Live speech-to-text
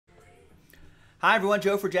Hi everyone,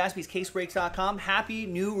 Joe for JaspysCaseBreaks.com. Happy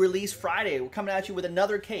New Release Friday. We're coming at you with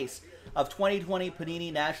another case of 2020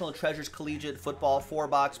 Panini National Treasures Collegiate Football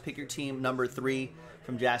 4-box. Pick your team number 3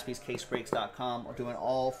 from JaspysCaseBreaks.com. We're doing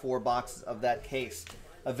all 4 boxes of that case.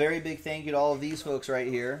 A very big thank you to all of these folks right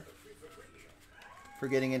here for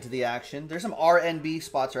getting into the action. There's some RNB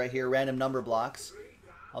spots right here, random number blocks.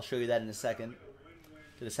 I'll show you that in a second.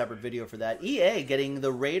 Did a separate video for that. EA getting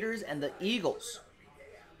the Raiders and the Eagles.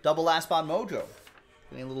 Double last spot mojo.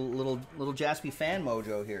 Getting a little Jaspy fan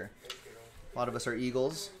mojo here. A lot of us are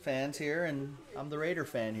Eagles fans here, and I'm the Raider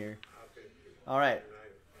fan here. All right.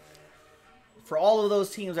 For all of those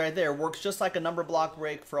teams right there, works just like a number block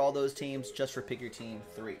break for all those teams, just for pick your team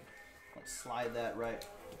 3. Let's slide that right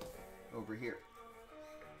over here.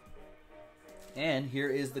 And here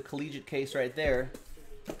is the Collegiate case right there.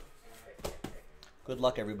 Good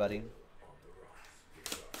luck, everybody.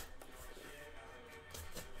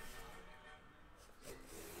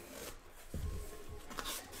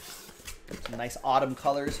 Some nice autumn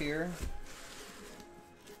colors here.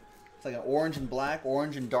 It's like an orange and black,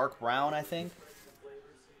 orange and dark brown, I think.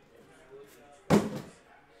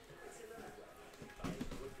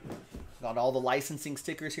 Got all the licensing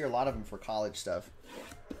stickers here, a lot of them for college stuff.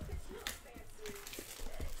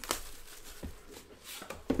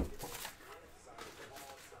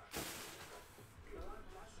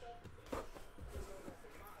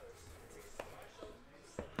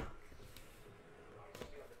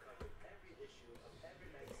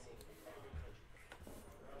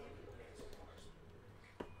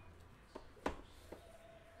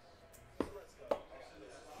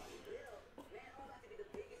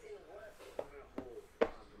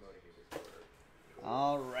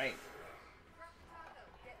 All right.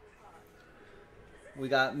 We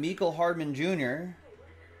got Mecole Hardman Jr.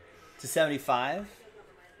 /75.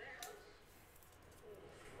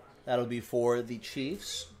 That'll be for the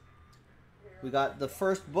Chiefs. We got the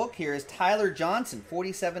first book here is Tyler Johnson,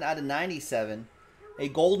 47/97. A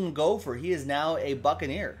Golden Gopher. He is now a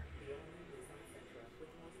Buccaneer.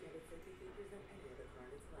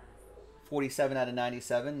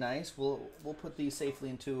 47/97. Nice. We'll put these safely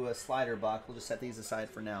into a slider box. We'll just set these aside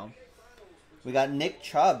for now. We got Nick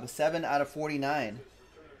Chubb, 7/49.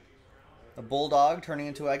 A Bulldog turning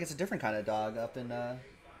into, I guess, a different kind of dog up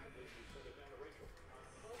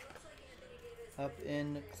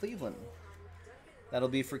in Cleveland. That'll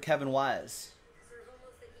be for Kevin Wise.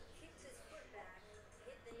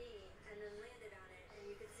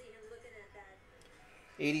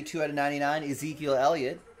 82/99. Ezekiel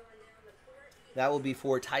Elliott. That will be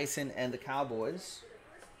for Tyson and the Cowboys.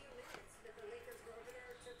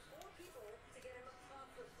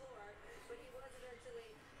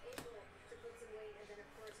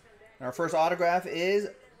 And our first autograph is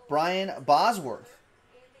Brian Bosworth.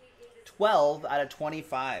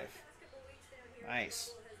 12/25.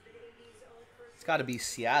 Nice. It's got to be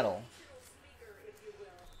Seattle.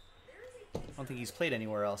 I don't think he's played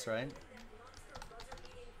anywhere else, right?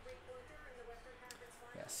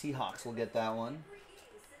 Yeah, Seahawks will get that one.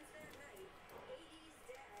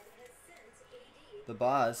 The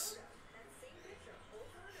Boz.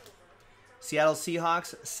 Seattle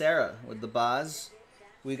Seahawks, Sarah with the Boz.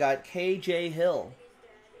 We got KJ Hill,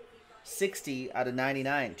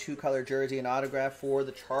 60/99. 2-color jersey and autograph for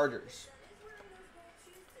the Chargers.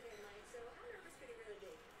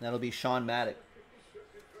 That'll be Sean Maddock.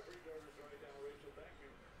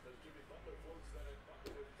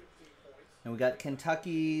 And we got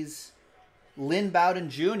Kentucky's Lynn Bowden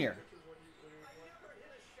Jr.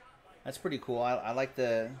 That's pretty cool. I like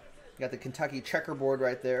you got the Kentucky checkerboard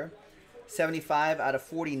right there.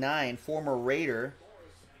 75/49. Former Raider.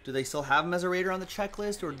 Do they still have him as a Raider on the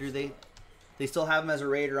checklist, or do they still have him as a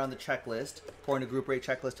Raider on the checklist? According to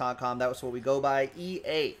GroupRateChecklist.com, that was what we go by.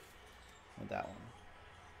 EA with that one.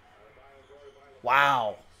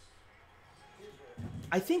 Wow.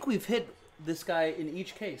 I think we've hit this guy in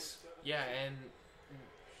each case. Yeah, and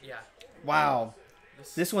yeah. Wow.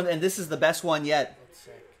 This one, and this is the best one yet. That's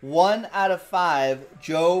sick. 1/5,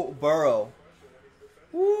 Joe Burrow.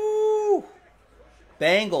 Woo!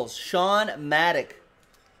 Bengals, Sean Maddock.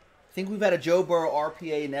 I think we've had a Joe Burrow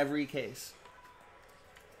RPA in every case.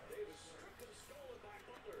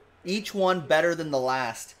 Each one better than the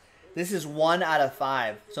last. This is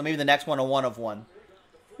 1/5. So maybe the next one a 1/1.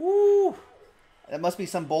 Woo! That must be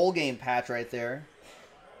some bowl game patch right there.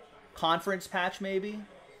 Conference patch maybe.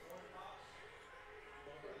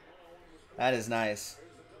 That is nice.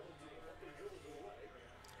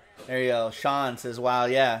 There you go. Sean says, wow,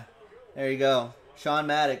 yeah. There you go. Sean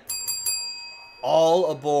Maddock. All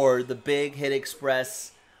aboard the Big Hit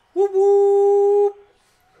Express. Whoop, whoop.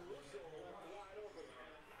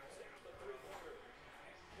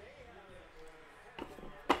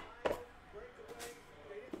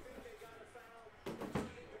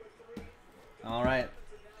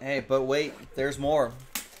 But wait, there's more.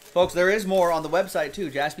 Folks, there is more on the website too,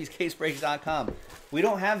 jaspyscasebreaks.com. We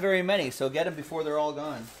don't have very many, so get them before they're all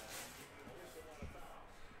gone.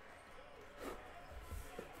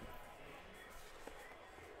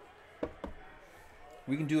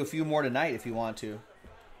 We can do a few more tonight if you want to.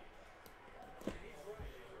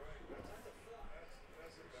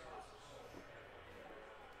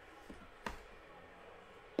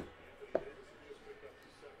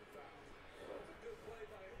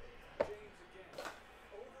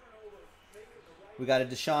 We got a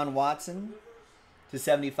Deshaun Watson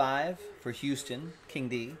 /75 for Houston, King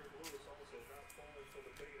D.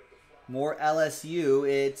 More LSU.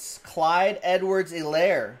 It's Clyde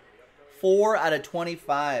Edwards-Helaire,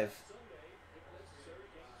 4/25.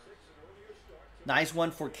 Nice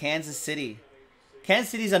one for Kansas City.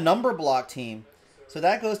 Kansas City's a number block team. So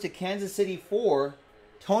that goes to Kansas City for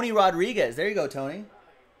Tony Rodriguez. There you go, Tony.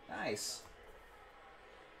 Nice.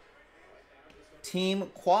 Team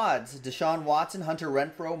quads. Deshaun Watson, Hunter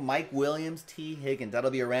Renfrow, Mike Williams, T. Higgins. That'll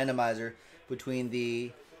be a randomizer between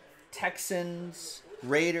the Texans,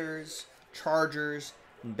 Raiders, Chargers,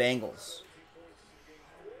 and Bengals.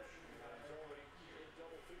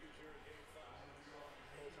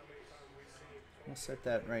 I'll set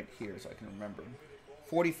that right here so I can remember.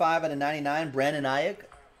 45/99, Brandon Ayuk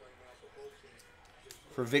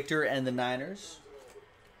for Victor and the Niners.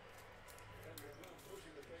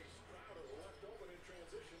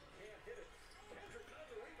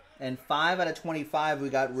 And 5/25, we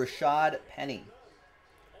got Rashad Penny.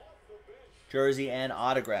 Jersey and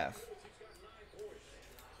autograph.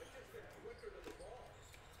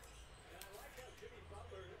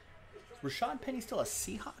 Is Rashad Penny still a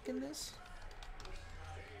Seahawk in this?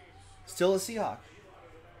 Still a Seahawk.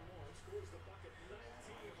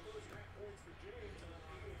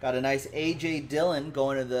 Got a nice A.J. Dillon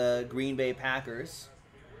going to the Green Bay Packers.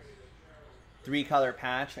 3-color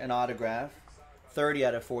patch and autograph.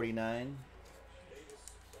 30/49.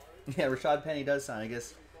 Yeah, Rashad Penny does sign, I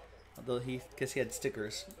guess. Although he had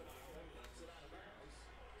stickers.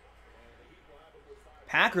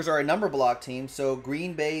 Packers are a number block team, so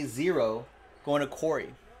Green Bay 0 going to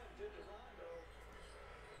Corey.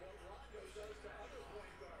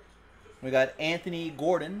 We got Anthony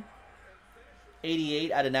Gordon,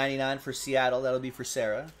 88/99 for Seattle. That'll be for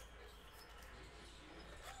Sarah.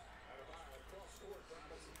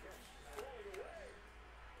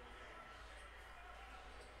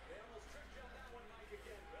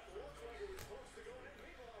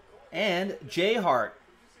 And J Hart.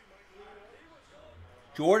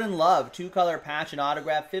 Jordan Love, 2-color patch and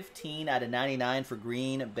autograph, 15/99 for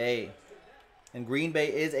Green Bay. And Green Bay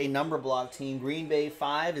is a number block team. Green Bay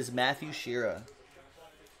 5 is Matthew Shearer.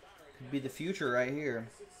 Could be the future right here.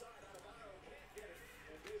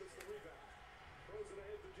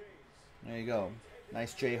 There you go.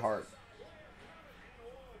 Nice J Hart.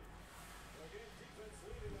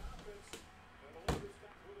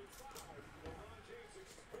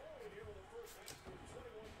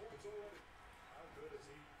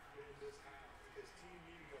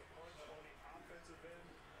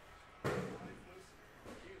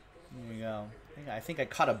 There you go. I think I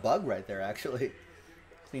caught a bug right there, actually.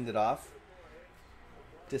 Cleaned it off.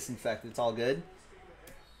 Disinfected. It's all good.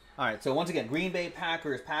 All right, so once again, Green Bay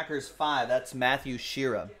Packers, Packers 5. That's Matthew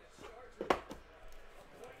Shearer.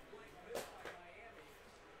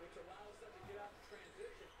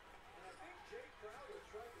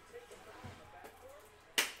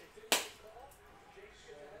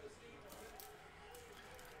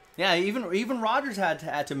 Yeah, even Rodgers had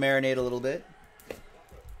to marinate a little bit.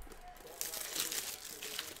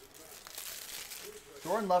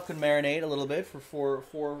 Jordan Love could marinate a little bit for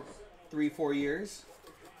 4 years.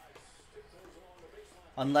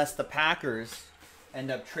 Unless the Packers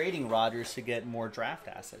end up trading Rodgers to get more draft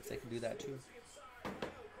assets. They can do that too.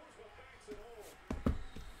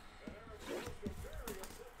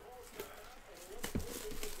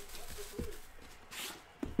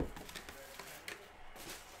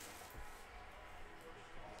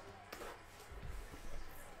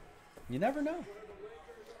 You never know.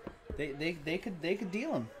 They could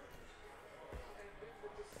deal him.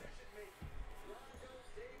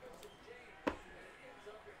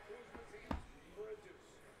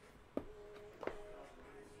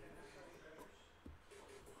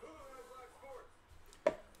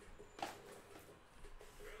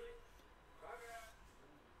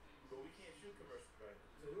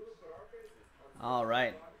 All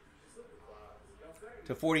right.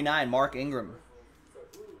 /49, Mark Ingram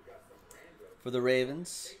for the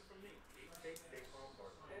Ravens.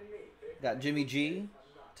 Got Jimmy G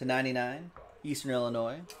 /99, Eastern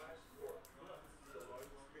Illinois.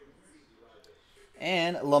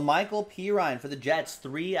 And LaMichael Pirine for the Jets,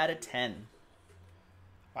 3 out of 10.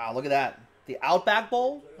 Wow, look at that. The Outback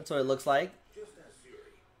Bowl, that's what it looks like.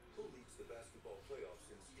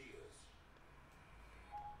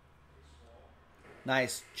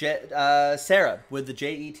 Nice. Sarah with the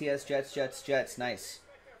Jets, Jets. Nice.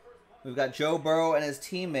 We've got Joe Burrow and his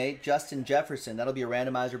teammate, Justin Jefferson. That'll be a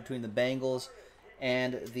randomizer between the Bengals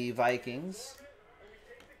and the Vikings.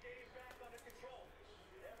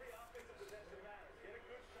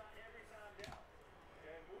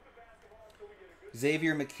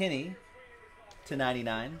 Xavier McKinney to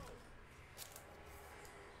 99.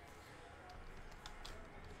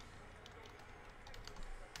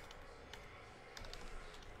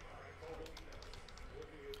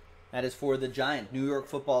 That is for the Giants, New York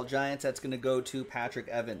Football Giants. That's going to go to Patrick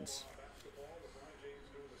Evans.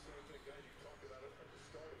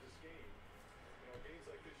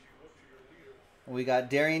 We got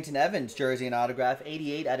Darrington Evans, jersey and autograph,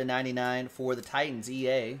 88 out of 99 for the Titans,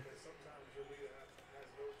 EA.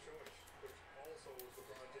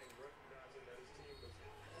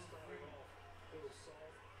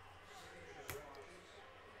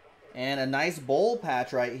 And a nice bowl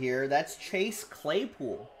patch right here. That's Chase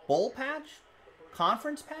Claypool. Bowl patch?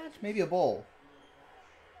 Conference patch? Maybe a bowl.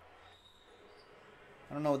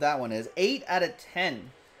 I don't know what that one is. 8 out of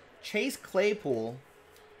 10. Chase Claypool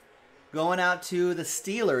going out to the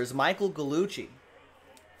Steelers, Michael Gallucci.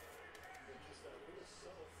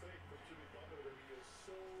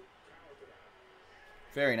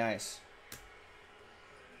 Very nice.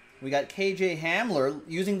 We got KJ Hamler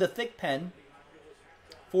using the thick pen.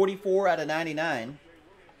 44 out of 99.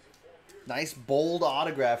 Nice bold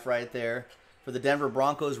autograph right there for the Denver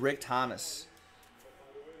Broncos, Rick Thomas.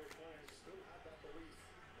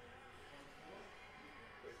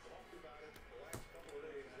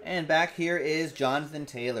 And back here is Jonathan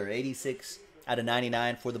Taylor, 86 out of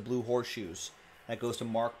 99 for the Blue Horseshoes. That goes to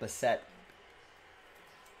Mark Bassett.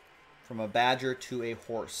 From a badger to a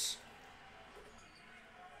horse.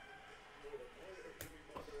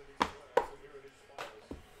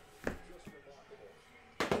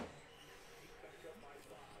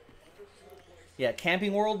 Yeah,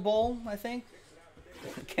 Camping World Bowl, I think.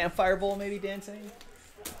 Campfire Bowl, maybe, Dan saying.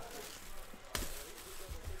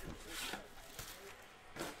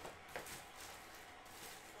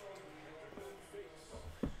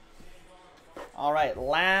 All right,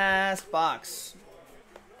 last box.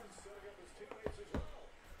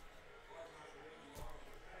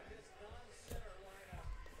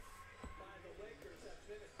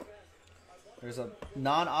 There's a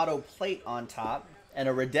non-auto plate on top and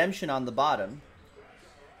a redemption on the bottom.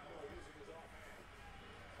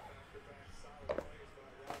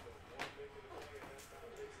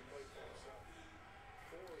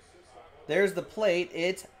 There's the plate.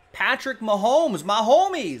 It's Patrick Mahomes, my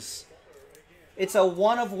homies. It's a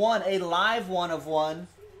 1 of 1, a live 1 of 1,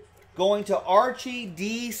 going to Archie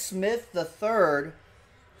D. Smith III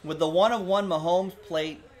with the 1 of 1 Mahomes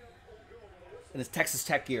plate in his Texas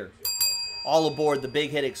Tech gear. All aboard the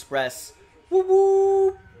Big Hit Express. Woo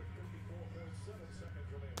woo!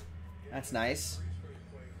 That's nice.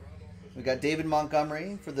 We got David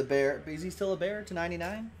Montgomery for the Bear. Is he still a Bear to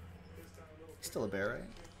 99? He's still a Bear, right?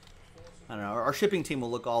 I don't know. Our shipping team will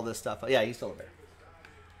look all this stuff up. Yeah, he's still a Bear.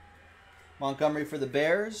 Montgomery for the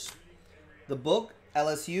Bears. The book,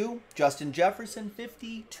 LSU, Justin Jefferson,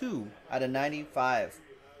 52 out of 95.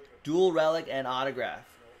 Dual relic and autograph.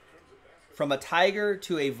 From a Tiger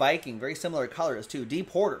to a Viking. Very similar colors, too. D.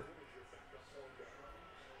 Porter.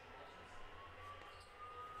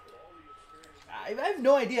 I have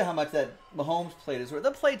no idea how much that Mahomes plate is worth.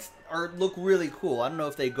 The plates look really cool. I don't know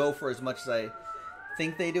if they go for as much as I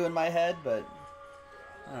think they do in my head, but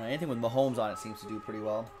I don't know, anything with Mahomes on it seems to do pretty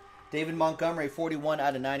well. David Montgomery, 41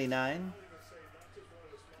 out of 99.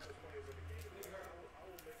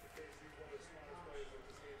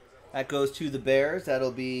 That goes to the Bears.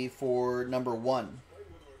 That'll be for number 1.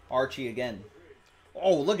 Archie again.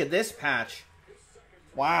 Oh, look at this patch.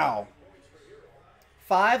 Wow.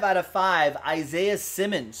 5 out of 5, Isaiah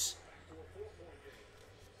Simmons.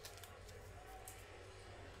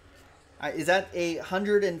 Is that a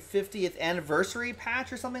 150th anniversary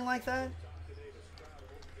patch or something like that?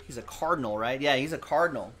 He's a Cardinal, right? Yeah, he's a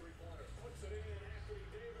Cardinal.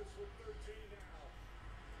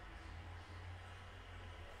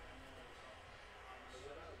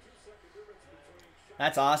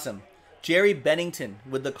 That's awesome. Jerry Bennington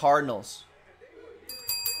with the Cardinals.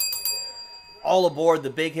 All aboard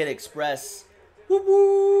the Big Hit Express. Whoop,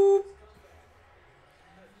 whoop.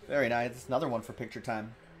 Very nice. Another one for picture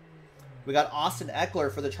time. We got Austin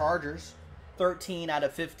Eckler for the Chargers. 13 out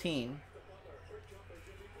of 15.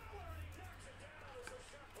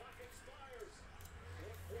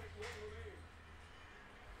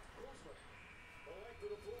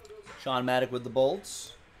 Sean Maddock with the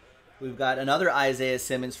Bolts. We've got another Isaiah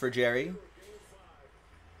Simmons for Jerry.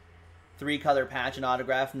 3-color patch and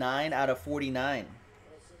autograph, 9 out of 49.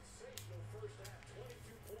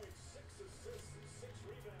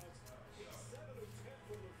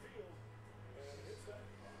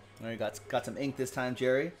 There you got some ink this time,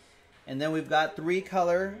 Jerry. And then we've got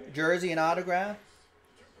 3-color jersey and autograph.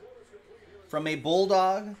 From a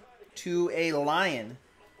Bulldog to a Lion,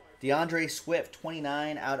 DeAndre Swift,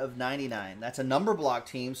 29 out of 99. That's a number block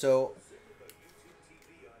team, so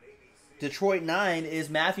Detroit 9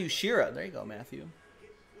 is Matthew Shearer. There you go, Matthew.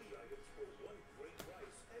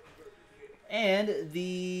 And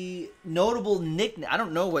the notable nickname, I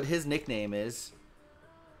don't know what his nickname is.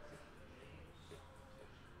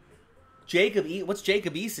 What's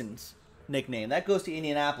Jacob Eason's nickname? That goes to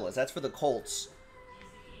Indianapolis. That's for the Colts.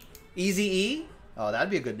 Easy-E? Oh, that'd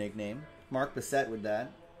be a good nickname. Mark Bissett with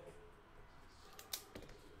that.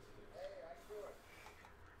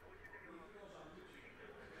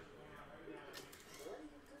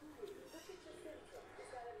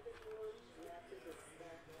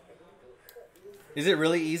 Is it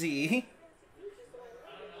really Easy-E?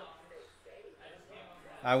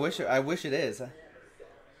 I wish it is.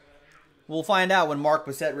 We'll find out when Mark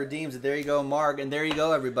Bissett redeems it. There you go, Mark. And there you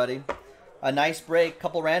go, everybody. A nice break.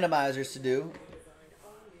 Couple randomizers to do.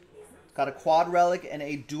 Got a quad relic and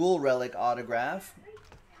a dual relic autograph.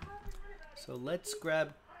 So let's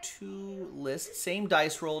grab 2 lists. Same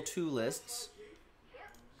dice roll, 2 lists.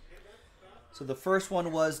 So the first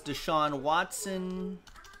one was Deshaun Watson,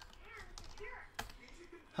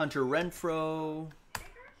 Hunter Renfrow,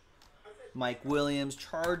 Mike Williams,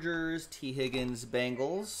 Chargers, T. Higgins,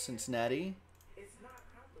 Bengals, Cincinnati.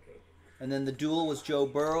 And then the duel was Joe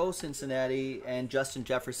Burrow, Cincinnati, and Justin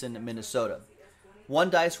Jefferson, Minnesota. 1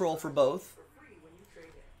 dice roll for both.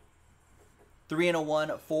 3 and a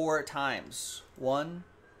 1 4 times. 1,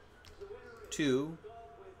 2,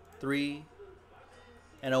 3,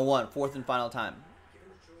 and a 1. 4th and final time.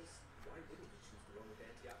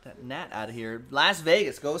 That gnat out of here. Las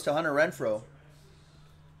Vegas goes to Hunter Renfrow.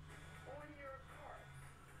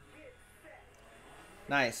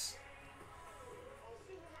 Nice.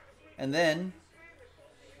 And then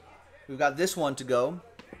we've got this one to go.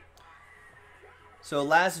 So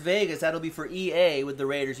Las Vegas, that'll be for EA with the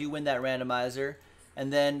Raiders. You win that randomizer.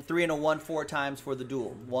 And then 3 and a 1 4 times for the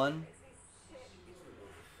duel. 1,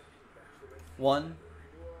 1,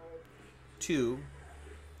 2,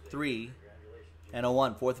 3, and a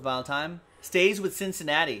 1. 4th and final time. Stays with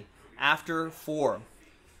Cincinnati after 4.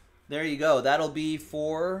 There you go. That'll be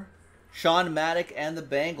for Sean Maddock and the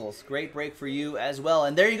Bengals. Great break for you as well.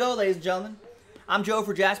 And there you go, ladies and gentlemen. I'm Joe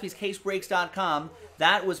for JaspysCaseBreaks.com.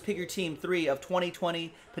 That was Pick Your Team 3 of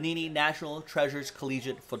 2020 Panini National Treasures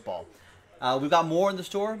Collegiate Football. We've got more in the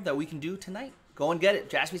store that we can do tonight. Go and get it.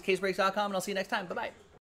 JaspysCaseBreaks.com, and I'll see you next time. Bye-bye.